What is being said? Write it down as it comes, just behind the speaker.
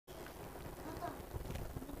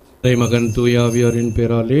மகன் தூயாவியாரின்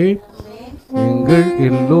பேராலே எங்கள்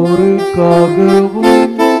எல்லோருக்காகவும்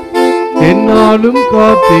என்னாலும்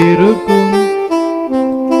காத்திருக்கும்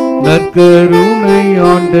நற்கருணை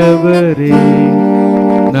ஆண்டவரே,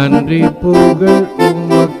 நன்றி புகழ்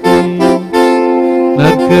உமக்கே.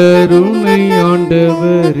 நற்கருணை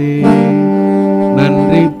ஆண்டவரே,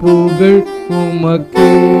 நன்றி புகழ்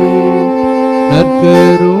உமக்கே.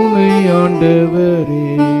 நற்கருணை ஆண்டவரே,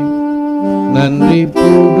 நன்றி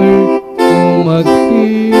புகழ் உமக்கே.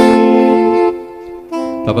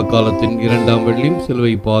 தவக்காலத்தின் 2ஆம் வெள்ளியும்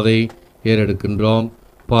சிலுவை பாதை ஏறெடுக்கின்றோம்.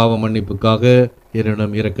 பாவ மன்னிப்புக்காக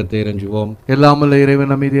இறைவனிடம் இரக்கத்தை இறைஞ்சுவோம். எல்லாமல்ல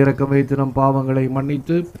இறைவன் நம்மீது இரக்கம் வைத்து நம் பாவங்களை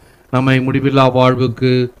மன்னித்து நம்மை முடிவில்லா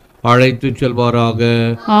வாழ்வுக்கு அழைத்து செல்வாராக.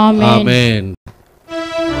 ஆமென்.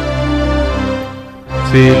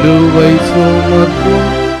 சிலுவை சுமக்கும்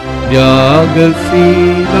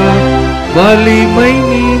தியாகசீலா வலிமை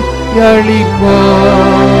நீ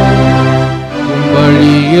அளிப்பாய். உன்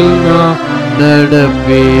வழியில் நான்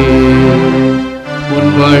நடப்பேன்,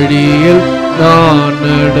 உன் வழியில் நான்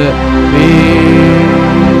நடப்பேன்.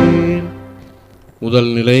 முதல்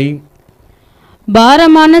நிலை,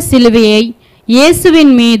 பாரமான சிலுவையை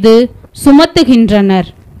இயேசுவின் மீது சுமத்துகின்றனர்.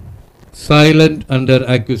 சைலண்ட் அண்டர்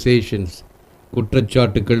அக்யூசேஷன்ஸ்,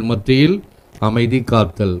 குற்றச்சாட்டுகள் மத்தியில் அமைதி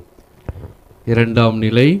காத்தல். 2ஆம்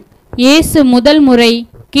நிலை, இயேசு முதல் முறை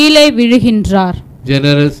கீழே விழுகின்றார்.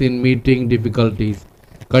 ஜெனரஸ் இன் மீட்டிங் டிஃபிகல்டிஸ்,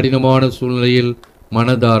 கடினமான சூழ்நிலையில்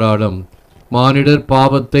மனதாராளம். மானிடர்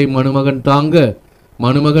பாவத்தை மணுமகன் தாங்க,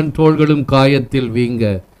 மணுமகன் தோள்களும் காயத்தில் வீங்க,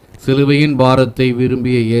 சிலுவையின் பாரத்தை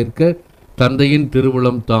விரும்பிய ஏற்க, தந்தையின்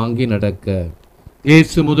திருவுளம் தாங்கி நடக்க.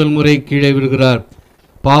 இயேசு முதல் முறை கீழே விழுகிறார்.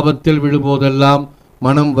 பாவத்தில் விழும்போதெல்லாம்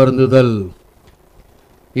மனம் வருந்துதல்.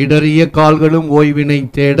 இடறிய கால்களும் ஓய்வினை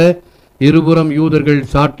தேட, இருபுறம் யூதர்கள்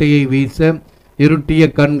சாட்டையை வீச, இருட்டிய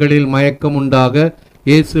கண்களில் மயக்கம் உண்டாக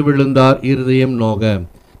இயேசு விழுந்தார், இருதயம் நோக.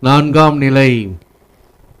 4ஆம் நிலை,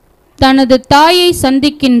 தனது தாயை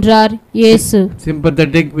சந்திக்கின்றார் இயேசு.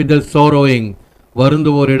 Sympathetic with the சோரோயிங்,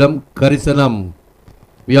 வருந்துவோரிடம் கரிசனம்.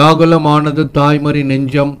 வியாகுலமானது தாய்மறி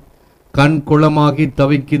நெஞ்சம், கண் குளமாகி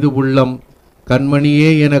தவிக்குது உள்ளம். கண்மணியே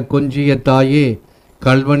என கொஞ்சிய தாயே,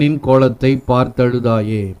 கல்வனின் கோலத்தை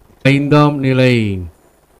பார்த்தழுதாயே. 5ஆம் நிலை,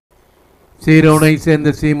 சீரோனை சேர்ந்த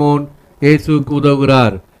சீமோன் இயேசுவுக்கு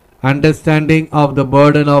உதவுகிறார். Understanding of the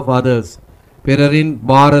Burton of others, பிறரின்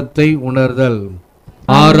பாரத்தை உணர்தல்.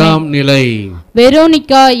 6ஆம் நிலை,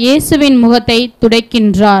 வெரோனிகா இயேசுவின் முகத்தை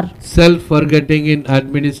துடைக்கின்றார். Self forgetting in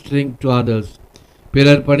administering to others,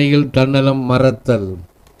 பிறர் பணியில் தன்னலம் மறத்தல்.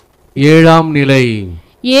 7ஆம் நிலை,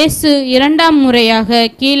 இயேசு 2ஆம் முறையாக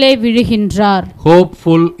கீழே விழுகின்றார்.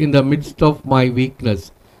 Hopeful in the midst of my weakness,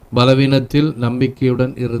 பலவீனத்தில்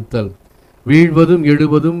நம்பிக்கையுடன் இருத்தல். வீழ்வதும்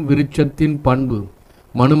எழுவதும் விருட்சத்தின் பண்பு,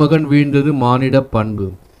 மணுமகன் வீழ்ந்தது மானிட பண்பு.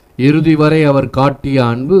 இறுதி வரை அவர் காட்டிய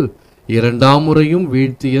அன்பு, 2ஆம் முறையும்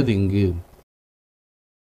வீழ்த்தியதிங்கு.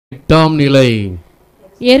 8ஆம் நிலை,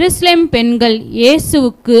 எருசலேம் பெண்கள்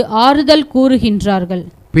இயேசுவுக்கு ஆறுதல் கூறுகின்றார்கள்.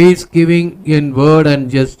 Piece giving in word and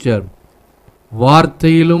gesture,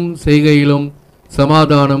 வார்த்தையிலும் செய்கையிலும்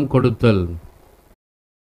சமாதானம் கொடுத்தல்.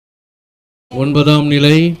 9ஆம்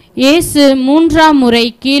நிலை, இயேசு 3ஆம் முறை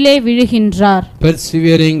கீழே விழுகின்றார்.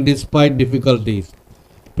 persevering despite difficulties,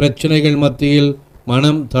 பிரச்சனைகள் மத்தியில்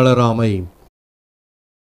மனம் தளராமை.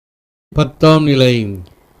 10ஆம் நிலை,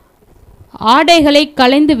 ஆடைகளை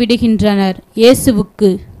களைந்து விடுகின்றனர் இயேசுவுக்கு.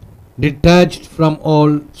 detached from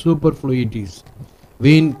all superfluities,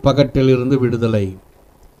 வீண் பகட்டிலிருந்து விடுதலை.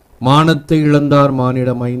 மானத்தை இழந்தார் மானிட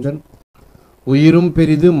மைந்தன், உயிரும்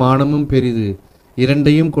பெரிது மானமும் பெரிது,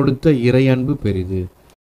 இரண்டையும் கொடுத்த இறையன்பு பெரிது.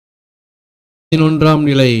 11ஆம்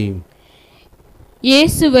நிலை,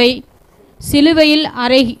 இயேசுவை சிலுவையில்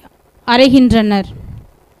அறைகின்றனர்.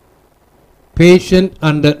 patient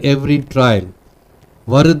under every trial,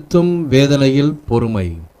 வருத்தும் வேதனையில் பொறுமை.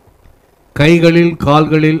 கைகளில்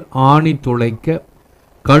கால்களில் ஆணி துளைக்க,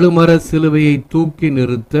 கழுமர சிலுவையை தூக்கி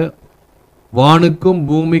நிறுத்த, வானுக்கும்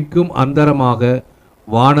பூமிக்கும் அந்தரமாக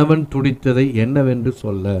வானவன் துடித்ததை என்னவென்று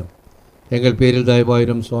சொல்ல. எங்கள் பேரில்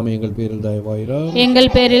தயவாயிரும் சுவாமி, எங்கள் பேரில் தயவாயிரும், எங்கள்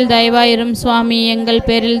பேரில் தயவாயிரும் சுவாமி, எங்கள்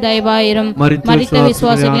பேரில் தயவாயிரும். மரித்த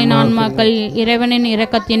விசுவாசிகளின் ஆன்மாக்கள் இறைவனின்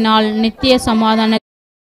இரக்கத்தினால் நித்திய சமாதான.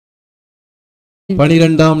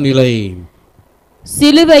 12ஆம் நிலை,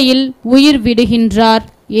 சிலுவையில் உயிர் விடுகின்றார்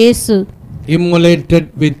இயேசு. immolated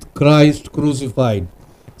with Christ crucified,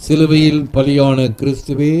 சிலுவையில் பலியான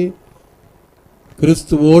கிறிஸ்துவே,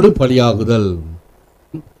 கிறிஸ்துவோடு பலியாகுதல்.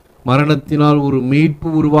 மரணத்தினால் ஒரு மீட்பு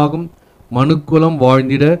உருவாகும், மனுக்குலம்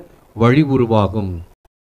வாழ்ந்திட வழி உருவாகும்.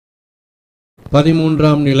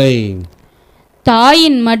 13ஆம் நிலை,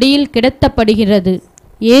 தாயின் மடியில் கிடத்தப்படுகிறது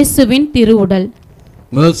இயேசுவின் திருவுடல்.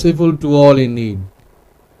 merciful to all in need.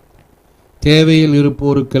 தேவையில்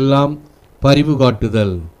இருப்போருக்கெல்லாம் பரிவு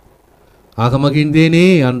காட்டுதல். அகமகிழ்ந்தேனே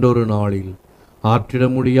அன்றொரு நாளில், ஆற்றிட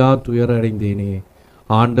முடியா துயர அடைந்தேனே,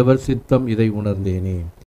 ஆண்டவர் சித்தம் இதை உணர்ந்தேனே.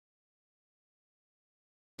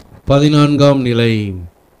 14ஆம் நிலை.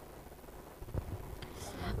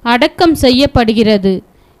 அடக்கம் செய்யப்படுகிறது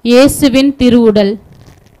இயேசுவின் திருவுடல்.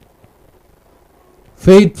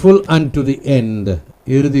 Faithful unto the end,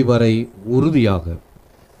 இறுதி வரை உறுதியாக.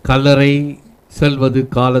 கல்லறை செல்வது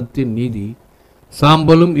காலத்தின் நீதி,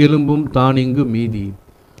 சாம்பலும் எலும்பும் தானிங்கு மீதி.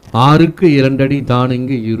 6க்கு 2 அடி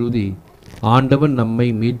தானிங்கு இறுதி, ஆண்டவன் நம்மை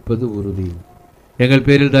மீட்பது உறுதி. எங்கள்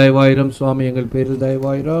பேரில் தயவாயிரம் சுவாமி, எங்கள் பேரில்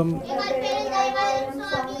தயவாயிரம்.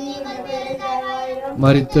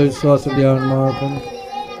 மரித்த விசுவாச ஆன்மாவுக்கும்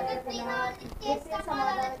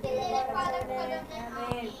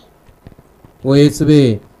ஓ இயேசுவே,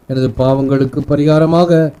 எனது பாவங்களுக்கு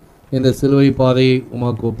பரிகாரமாக இந்த சிலுவை பாதையை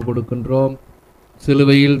உமக்கு ஒப்புக் கொடுக்கின்றோம்.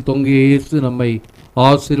 சிலுவையில் தொங்கிய இயேசு நம்மை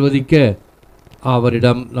ஆசீர்வதிக்க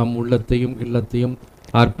அவரிடம் நம் உள்ளத்தையும் இல்லத்தையும்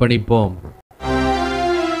அர்ப்பணிப்போம்.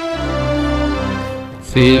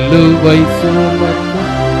 சிலுவை சுமக்கும்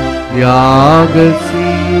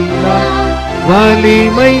தியாகசீலா,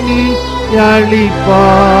 வலிமை நீ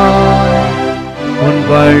அளிப்பாய், உன்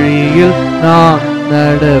வழியில் நான்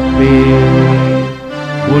நடப்பேன்,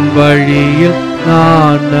 உன் வழியில்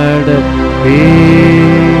நான் நடப்பேன்.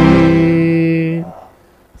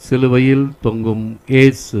 சிலுவையில் தொங்கும்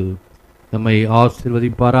இயேசு நம்மை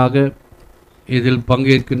ஆசீர்வதிப்பாராக. இதில்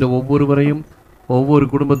பங்கேற்கின்ற ஒவ்வொருவரையும் ஒவ்வொரு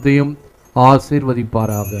குடும்பத்தையும்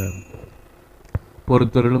ஆசீர்வதிப்பாராக.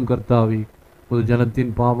 பொறுத்தருளும் கர்த்தாவே, பொது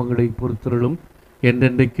ஜனத்தின் பாவங்களை பொறுத்தருளும்,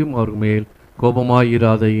 என்றென்றைக்கும் அவர் மேல்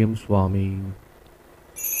கோபமாயிராதையும் சுவாமி.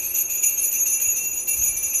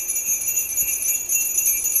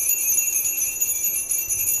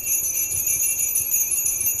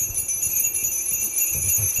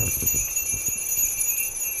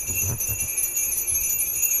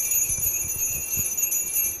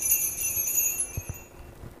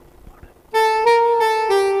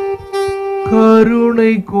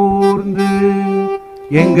 கருணை கூர்ந்து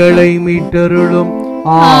எங்களை மீட்டருளும்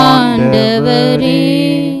ஆண்டவரே,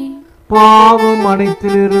 பாவம்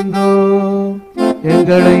அனைத்திலிருந்தோ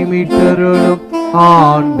எங்களை மீட்டருளும்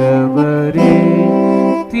ஆண்டவரே,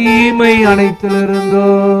 தீமை அனைத்திலிருந்தோ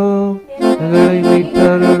எங்களை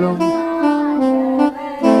மீட்டருளும்,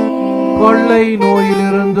 கொள்ளை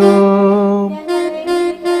நோயிலிருந்தோ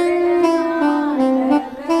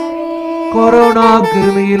கொரோனா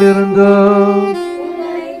கிருமியிலிருந்தோ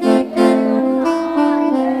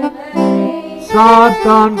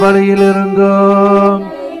சாத்தான் வலையிலிருந்தோ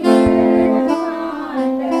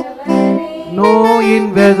நோயின்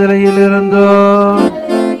வேதனையிலிருந்தோ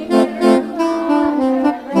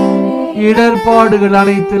இடர்பாடுகள்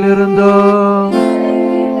அனைத்திலிருந்தோ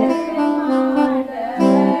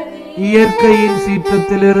இயற்கையின்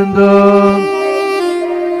சீற்றத்திலிருந்தோ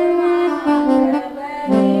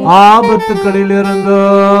ஆபத்துக்களிலிருந்தோ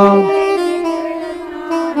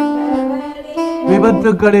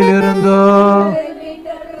விபத்துக்களிலிருந்தோ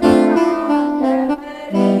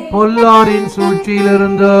பொல்லாரின்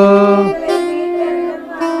சூழ்ச்சியிலிருந்தோ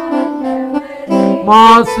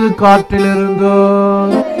மாசு காற்றிலிருந்தோ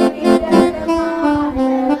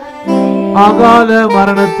அகால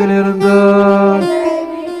மரணத்திலிருந்தோ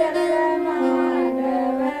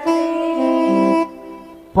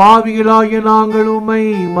பாவிகளாகிய நாங்கள் உம்மை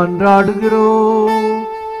மன்றாடுகிறோம்,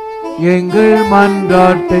 எங்கள்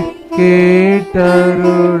மன்றாட்டை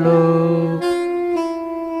கேட்டருளோ.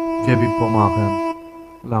 ஜெபிப்போமாக.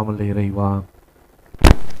 இல்லாமல் இறைவா,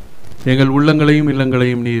 எங்கள் உள்ளங்களையும்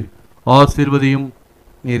இல்லங்களையும் நீர் ஆசீர்வதியும்.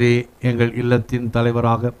 நீரே எங்கள் இல்லத்தின்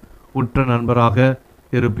தலைவராக உற்ற நண்பராக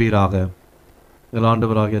இருப்பீராக. எங்கள்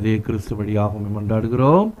ஆண்டவராகிய அதே கிறிஸ்து வழியாக உம்மை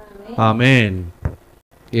மன்றாடுகிறோம். ஆமேன்.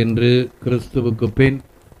 என்று கிறிஸ்துவுக்கு பின்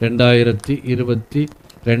 2022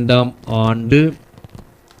 ஆண்டு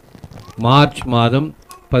மார்ச் மாதம்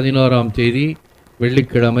 11ஆம் தேதி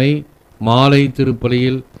வெள்ளிக்கிழமை மாலை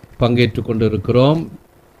திருப்பலியில் பங்கேற்று கொண்டிருக்கிறோம்.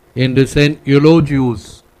 என்று சென்ட் யூலோஜியூஸ்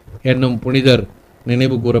என்னும் புனிதர்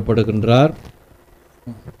நினைவு கூறப்படுகின்றார்.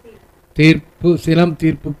 சினம்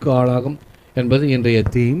தீர்ப்புக்கு ஆளாகும் என்பது இன்றைய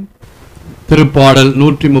தீம். திருப்பாடல்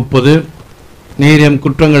 130. நீர் எம்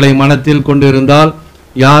குற்றங்களை மனத்தில் கொண்டிருந்தால்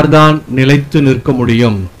யார்தான் நிலைத்து நிற்க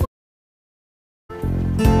முடியும்?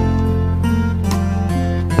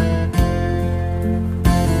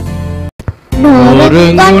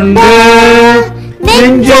 நொறுங்குண்டு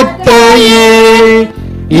நெஞ்சத்தையே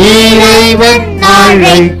இறைவன்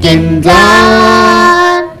அழைக்கின்றார்,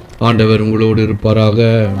 ஆண்டவர் உங்களோடு இருப்பாராக.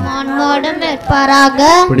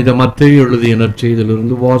 புனித மத்தேயு எழுதிய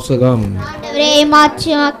நற்செய்தியிலிருந்து வாசகம்.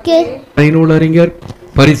 நூலறிஞர்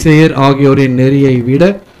பரிசேயர் ஆகியோரின் நெறியை விட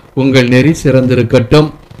உங்கள் நெறி சிறந்திருக்கட்டும்,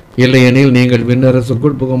 இல்லையெனில் நீங்கள்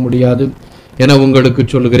விண்ணரசுக்குள் புக முடியாது என உங்களுக்கு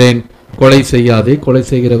சொல்கிறேன். கொலை செய்யாதே, கொலை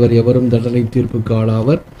செய்கிறவர் எவரும் தண்டனை தீர்ப்புக்கு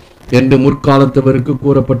ஆளாவர் என்று முற்காலத்தவருக்கு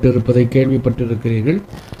கூறப்பட்டிருப்பதை கேள்விப்பட்டிருக்கிறீர்கள்.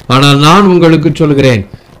 ஆனால் நான் உங்களுக்கு சொல்கிறேன்,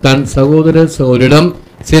 தன் சகோதர சகோதரிடம்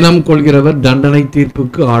சினம் கொள்கிறவர் தண்டனை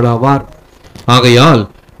தீர்ப்புக்கு ஆளாவார். ஆகையால்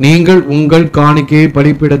நீங்கள் உங்கள் காணிக்கையை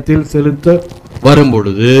பலிபீடத்தில் செலுத்த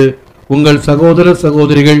வரும்பொழுது உங்கள் சகோதர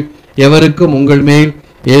சகோதரிகள் எவருக்கும் உங்கள் மேல்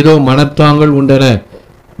ஏதோ மனத்தாங்கள் உண்டன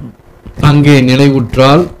அங்கே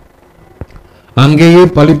நினைவுற்றால் அங்கேயே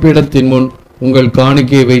பலிபீடத்தின் முன் உங்கள்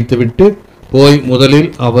காணிக்கையை வைத்துவிட்டு போய் முதலில்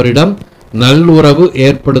அவரிடம் நல்லுறவு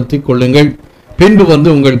ஏற்படுத்தி கொள்ளுங்கள். பின்பு வந்து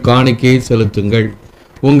உங்கள் காணிக்கையை செலுத்துங்கள்.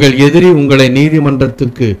 உங்கள் எதிரி உங்களை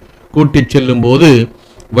நீதிமன்றத்துக்கு கூட்டிச் செல்லும் போது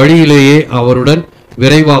வழியிலேயே அவருடன்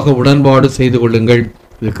விரைவாக உடன்பாடு செய்து கொள்ளுங்கள்.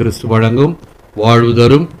 இது கிறிஸ்து வழங்கும் வாழ்வு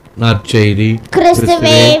தரும் நற்செய்தி.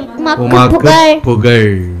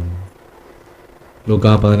 புகழ்.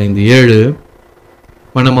 லூக்கா 15:7.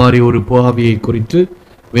 மனமாறி ஒரு பாவியை குறித்து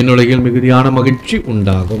விண்ணுலகில் மிகுதியான மகிழ்ச்சி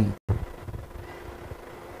உண்டாகும்.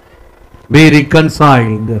 Be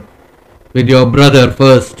reconciled with your brother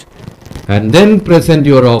first and then present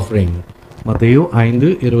your offering. மத்தேயு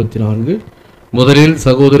 5:24. முதலில்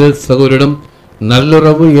சகோதர சகோதரிடம்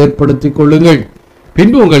நல்லுறவு ஏற்படுத்திக் கொள்ளுங்கள்,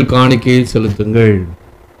 பின்பு உங்கள் காணிக்கையை செலுத்துங்கள்.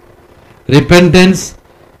 Repentance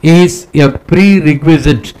is a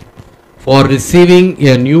prerequisite for receiving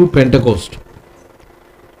a new Pentecost.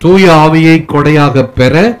 தூய ஆவியை கொடையாக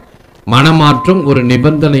பெற மனமாற்றம் ஒரு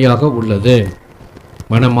நிபந்தனையாக உள்ளது.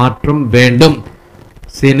 மனமாற்றம் வேண்டும்,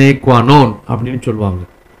 sine qua non அப்படின்னு சொல்லுவாங்க.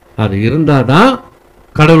 அது இருந்தாதான்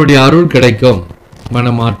கடவுளுடைய அருள் கிடைக்கும்.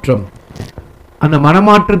 மனமாற்றம். அந்த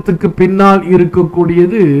மனமாற்றத்துக்கு பின்னால்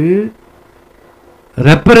இருக்கக்கூடியது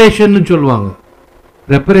ரெப்பரேஷன் சொல்லுவாங்க.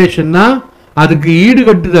 ரெப்பரேஷன்னா அதுக்கு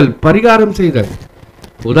ஈடுகட்டுதல், பரிகாரம் செய்தல்.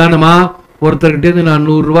 உதாரணமா ஒருத்தர்கிட்ட நான்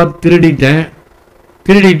 100 ரூபா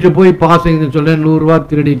திருடிட்டு போய் பாசங்க சொல்றேன், 100 ரூபா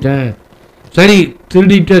திருடிட்டேன். சரி,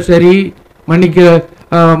 திருடிட்ட, சரி, மன்னிக்க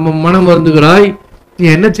மனம் வருந்துகிறாய். நீ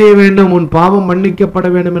என்ன செய்ய வேண்டும்? உன் பாவம் மன்னிக்கப்பட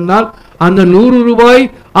வேண்டும் என்றால் அந்த 100 ரூபாய்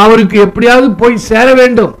அவருக்கு எப்படியாவது போய் சேர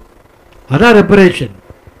வேண்டும். அதான் ரெப்பரேஷன்.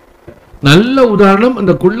 நல்ல உதாரணம்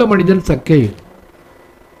அந்த குள்ள மனிதன் சக்கை.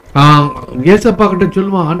 ஏசப்பா கிட்ட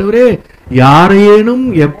சொல்லுவான், ஆண்டவரே, யாரையேனும்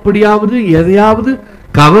எப்படியாவது எதையாவது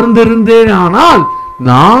கவர்ந்திருந்தேன் ஆனால்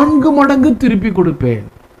 4 மடங்கு திருப்பி கொடுப்பேன்.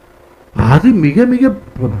 அது மிக மிக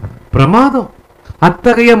பிரமாதம்.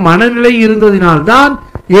 அத்தகைய மனநிலை இருந்ததினால்தான்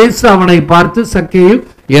இயேசு அவனை பார்த்து, சக்கேயு,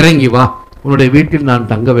 இறங்கி வா, உன்னுடைய வீட்டில் நான்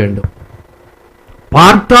தங்க வேண்டும்.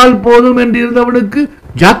 பார்த்தால் போதும் என்று இருந்தவனுக்கு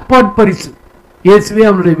ஜாக்பாட் பரிசு. இயேசுவே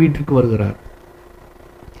அவனுடைய வீட்டுக்கு வருகிறார்.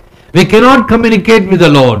 We cannot communicate with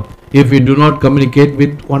the Lord if we do not communicate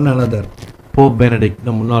with one another. Pope Benedict,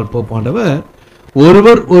 நம் முன்னாள் போப் ஆண்டவர்,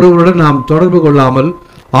 ஒருவருடன் நாம் தொடர்பு கொள்ளாமல்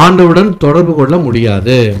ஆண்டவருடன் தொடர்பு கொள்ள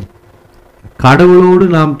முடியாது. கடவுளோடு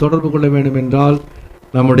நாம் தொடர்பு கொள்ள வேண்டும் என்றால்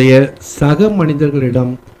நம்முடைய சக மனிதர்களிடம்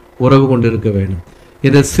உறவு கொண்டிருக்க வேண்டும்.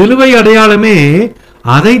 இந்த சிலுவை அடையாளமே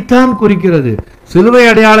அதைத்தான் குறிக்கிறது. சிலுவை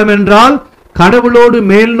அடையாளம் என்றால் கடவுளோடு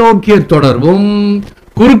மேல் நோக்கிய தொடர்பும்,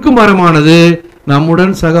 குறுக்கு மரமானது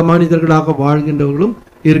நம்முடன் சக மனிதர்களாக வாழ்கின்றவர்களும்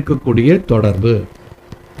இருக்கக்கூடிய தொடர்பு.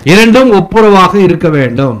 இரண்டும் ஒப்புரவாக இருக்க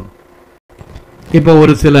வேண்டும். இப்ப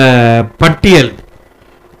ஒரு சில பட்டியல்,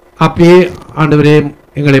 அப்படியே ஆண்டவரே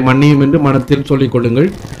எங்களை மன்னியும் என்று மனத்தில் சொல்லிக் கொள்ளுங்கள்.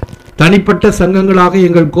 தனிப்பட்ட சங்கங்களாக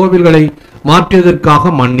எங்கள் கோவில்களை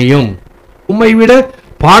மாற்றியதற்காக மன்னியும். உம்மை விட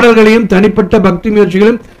பாடல்களையும் தனிப்பட்ட பக்தி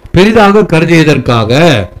முயற்சிகளையும் பெரிதாக கருதியதற்காக.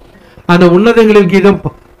 அந்த உன்னதங்களின் கீதம்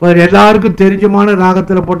எல்லாருக்கும் தெரிஞ்சமான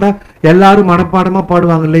ராகத்தில் போட்டால் எல்லாரும் மனப்பாடமாக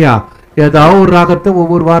பாடுவாங்க இல்லையா? ஏதாவது ஒரு ராகத்தை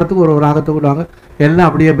ஒவ்வொரு வாரத்துக்கு ஒரு ராகத்தை விடுவாங்க. எல்லாம்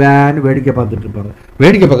அப்படியே பேன்னு வேடிக்கை பார்த்துட்டு இருப்பாங்க.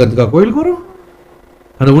 வேடிக்கை பார்க்கறதுக்கா கோயிலுக்கு வரும்?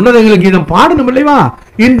 அந்த உன்னதங்களுக்கு கீதம் பாடணும் இல்லையா?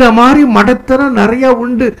 இந்த மாதிரி மடத்தனம் நிறைய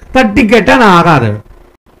உண்டு. தட்டி கேட்டா நான் ஆகாத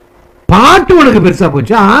பாட்டு உனக்கு பெருசா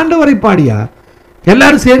போச்சு. ஆண்டவரை பாடியா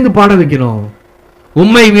எல்லாரும் சேர்ந்து பாட வைக்கணும்.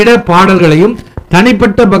 உம்மை விட பாடல்களையும்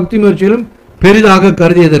தனிப்பட்ட பக்தி முயற்சிகளும் பெரிதாக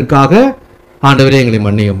கருதியதற்காக ஆண்டவரே எங்களை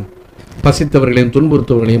மன்னியும். பசித்தவர்களையும்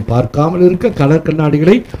துன்புறுத்தவர்களையும் பார்க்காமல் இருக்க கலர்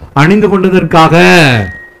கண்ணாடிகளை அணிந்து கொண்டதற்காக.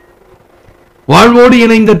 வாழ்வோடு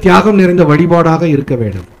இணைந்த தியாகம் நிறைந்த வழிபாடாக இருக்க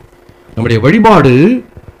வேண்டும். நம்முடைய வழிபாடு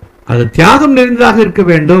அது தியாகம் நிறைந்ததாக இருக்க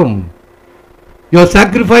வேண்டும். Your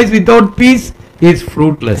sacrifice without peace is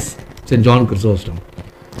fruitless. St. John Chrysostom.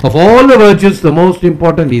 Of all the virtues, the most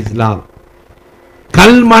important is love.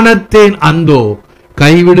 கல்மனத்தேன் அந்தோ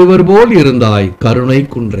கைவிடுவர் போல் இருந்தாய் கருணை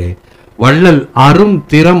குன்றே, வள்ளல் அரும்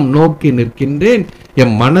திறம் நோக்கி நிற்கின்றேன்,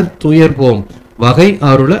 என் மன துயர்வோம் வகை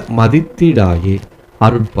அருள மதித்திடாயே.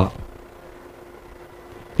 Arutpa.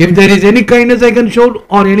 If there is any kindness I can show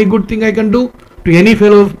or any good thing I can do to any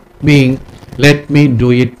fellow being, let me do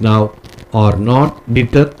it now, or not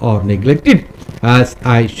deter or neglect it, as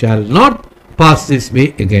I shall not pass this way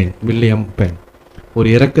again. William pen. ஒரு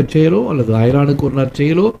இரக்கச் செயலோ அல்லது அயலானுக்கு ஒரு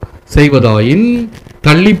நற்செயலோ செய்வதாயின்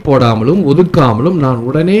தள்ளி போடாமலும் ஒதுக்காமலும் நான்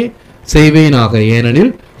உடனே செய்வேனாக,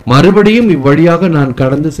 ஏனெனில் மறுபடியும் இவ்வழியாக நான்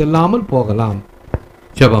கடந்து செல்லாமல் போகலாம்.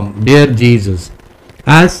 ஜெபம். Dear Jesus,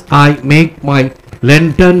 as I make my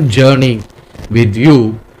Lenten journey with you,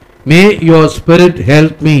 may your spirit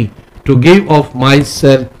help me to give of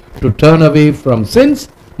myself, to turn away from sins,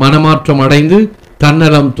 மனமாற்றம் அடைந்து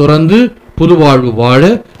தன்னலம் துறந்து புதுவாழ்வு வாழ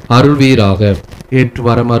அருள்வீராக. ஏற்று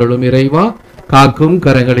வரம் அருளும் இறைவா, காக்கும்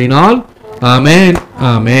கரங்களினால். ஆமென்,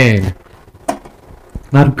 ஆமென்.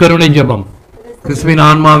 நற்கருணை ஜெபம். கிறிஸ்துவின்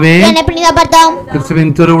ஆன்மாவே,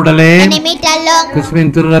 கிறிஸ்துவின் திருவுடலே, கிறிஸ்துவின்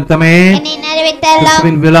திருரத்தமே,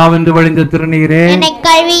 கிறிஸ்துவின் விழாவென்று வழிந்த திருநீரே,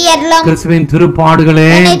 கிறிஸ்துவின் திருப்பாடுகளே,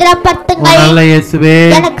 நல்ல இயேசுவே,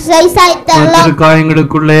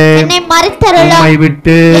 திருக்காயங்களுக்குள்ளே உம்மை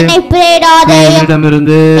விட்டு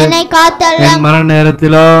என்னிடமிருந்து என் மரண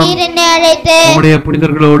நேரத்திலும் உம்முடைய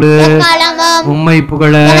புனிதர்களோடு உம்மை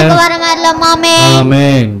புகழ.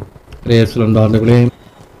 ஆமென். ஆண்டுகளே,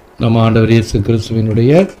 நம் ஆண்டவர் இயேசு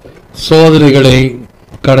கிறிஸ்துவினுடைய சோதனைகளை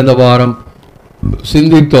கடந்த வாரம்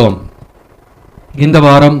சிந்தித்தோம். இந்த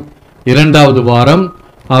வாரம் இரண்டாவது வாரம்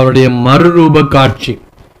அவருடைய மறுரூப காட்சி.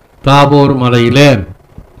 தாபோர் மலையிலே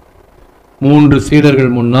 3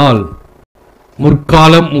 சீடர்கள் முன்னால்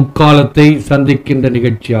முற்காலம் முக்காலத்தை சந்திக்கின்ற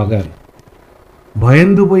நிகழ்ச்சியாக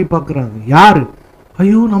பயந்து போய் பார்க்குறாங்க. யாரு?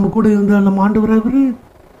 ஐயோ, நம்ம கூட இருந்த நம்ம ஆண்டவர் அவரு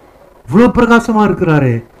இவ்வளோ பிரகாசமா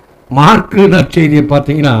இருக்கிறாரு. மார்க்கு நற்செய்தியை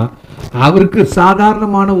பார்த்தீங்கன்னா அவருக்கு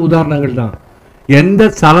சாதாரணமான உதாரணங்கள் தான். எந்த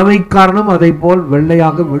சலவைக்காரனும் அதை போல்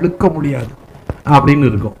வெள்ளையாக வெளுக்க முடியாது அப்படின்னு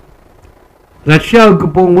இருக்கும். ரஷ்யாவுக்கு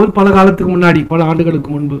போகும்போது பல காலத்துக்கு முன்னாடி, பல ஆண்டுகளுக்கு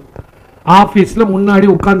முன்பு ஆஃபீஸில் முன்னாடி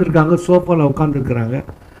உட்காந்துருக்காங்க, சோஃபாவில் உட்காந்துருக்குறாங்க.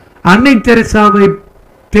 அன்னை தெரசாவை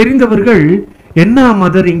தெரிந்தவர்கள், என்ன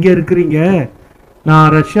மதர் இங்கே இருக்கிறீங்க,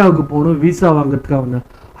 நான் ரஷ்யாவுக்கு போகணும், வீசா வாங்கிறதுக்காக வந்தேன்.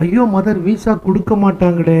 ஐயோ மதர், வீசா கொடுக்க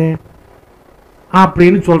மாட்டாங்களே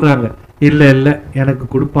அப்படின்னு சொல்கிறாங்க. இல்லை இல்லை, எனக்கு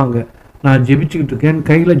கொடுப்பாங்க, நான் ஜெபிச்சுக்கிட்டு இருக்கேன், என்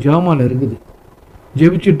கையில் ஜாமான் இருக்குது,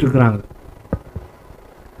 ஜெபிச்சுட்டு இருக்கிறாங்க.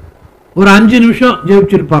 ஒரு 5 நிமிஷம்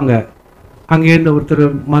ஜெபிச்சிருப்பாங்க. அங்கேருந்து ஒருத்தர்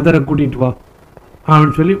மதரை கூட்டிகிட்டு வா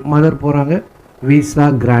அப்படின்னு சொல்லி மதர் போகிறாங்க. Visa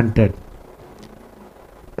granted.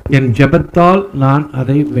 என் ஜெபத்தால் நான்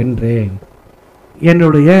அதை வென்றேன்.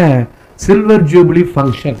 என்னுடைய சில்வர் ஜூபிலி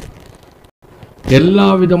ஃபங்க்ஷன், எல்லா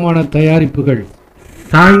விதமான தயாரிப்புகள்,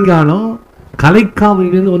 சாயங்காலம்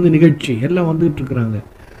கலைக்காவிலிருந்து வந்து நிகழ்ச்சி எல்லாம் வந்துட்டு இருக்கிறாங்க.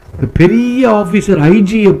 பெரிய ஆஃபீஸர்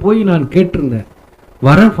ஐஜியை போய் நான் கேட்டிருந்தேன்,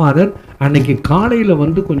 வர ஃபாதர் அன்னைக்கு காலையில்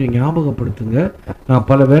வந்து கொஞ்சம் ஞாபகப்படுத்துங்க, நான்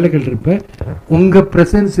பல வேலைகள் இருப்பேன், உங்கள்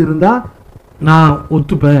ப்ரெசன்ஸ் இருந்தால் நான்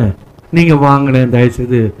ஒத்துப்பேன், நீங்கள் வாங்கினேன்,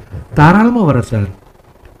 தயவுசெய்து தாராளமாக வர சார்.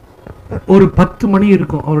 ஒரு 10 மணி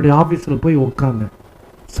இருக்கும், அவருடைய ஆஃபீஸில் போய் உட்காங்க.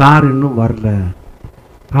 சார் இன்னும் வரல,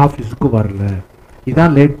 ஆஃபீஸுக்கு வரல,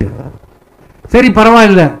 இதான் லேட்டு. சரி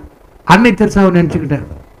பரவாயில்ல, அன்னை தெரசாவை நினச்சிக்கிட்டேன்,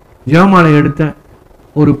 ஜெபமாலை எடுத்தேன்,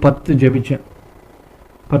 ஒரு 10 ஜெபிச்சேன்,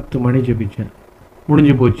 10 மணி ஜெபிச்சேன்,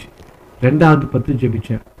 முடிஞ்சு போச்சு. 2வது 10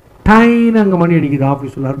 ஜெபிச்சேன், டைன்னு அங்கே மணி அடிக்குது.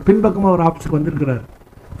 ஆஃபீஸ் சொல்லார், பின்பக்கமாக ஒரு ஆஃபீஸுக்கு வந்திருக்கிறார்.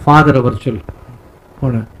 ஃபாதர் அவர் சொல்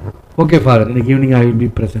போனேன். ஓகே ஃபாதர், இன்னைக்கு evening I will be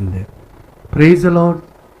present. Praise the Lord.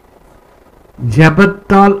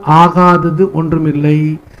 ஜெபத்தால் ஆகாதது ஒன்றுமில்லை.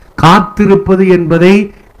 காத்திருப்பது என்பதை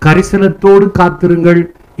கரிசனத்தோடு காத்திருங்கள்.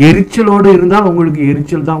 எரிச்சலோடு இருந்தால் உங்களுக்கு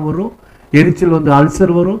எரிச்சல் தான் வரும். எரிச்சல் வந்து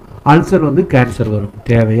அல்சர் வரும், அல்சர் வந்து கேன்சர் வரும்.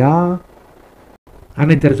 தேவையா?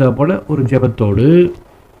 அன்னை தெரசா போல ஒரு ஜெபத்தோடு,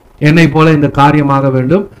 என்னை போல இந்த காரியமாக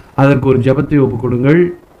வேண்டும், அதற்கு ஒரு ஜெபத்தை ஒப்புக் கொடுங்கள்.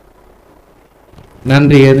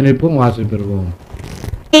 நன்றி ஏதனிப்போம், ஆசை பெறுவோம்.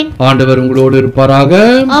 ஆண்டவர் உங்களோடு இருப்பாராக.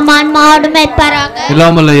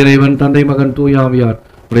 எல்லாமல்ல இறைவன் தந்தை மகன் தூய ஆவியார்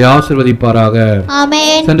உங்களை ஆசீர்வதிப்பாராக.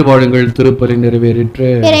 ஆமென். சென்று வாழுங்கள், திருப்பலி நிறைவேறிற்று.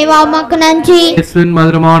 இறைவா உமக்கு நன்றி. இயேசுவின்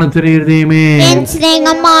மதுரமான திரு இருதயமே, என்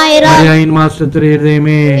சிநேகமாயிரம் மரியாயின் மாஸ்டர் திரு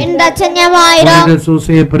இருதயமே, என் ரட்சண்யமாயிரம்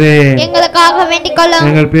சூசேப்பரே, எங்களுக்காக வேண்டிக் கொள்ளும்.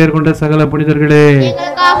 எங்கள் பேர் கொண்ட சகல புனிதர்களே,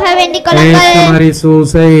 எங்களுக்காக வேண்டிக் கொள்ளுங்கள். மரி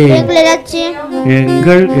சூசை,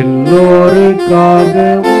 எங்கள்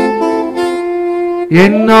எல்லோருக்காகவும்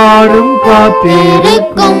என்னாலும்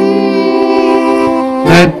காத்திருக்கும்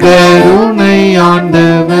நற்கருணை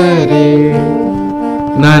ஆண்டவரே,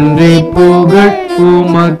 நன்றி புகழ்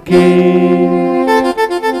உமக்கே.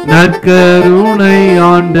 நற்கருணை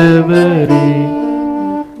ஆண்டவரே,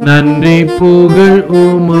 நன்றி புகழ்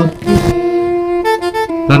உமக்கே.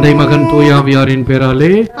 தந்தை மகன் தூயாவியாரின்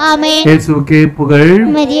பேராலே ஆமென். இயேசுவுக்கே புகழ்.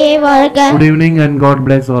 மரியே வாழ்க. Good evening and God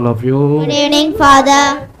bless all of you. Good evening, Father.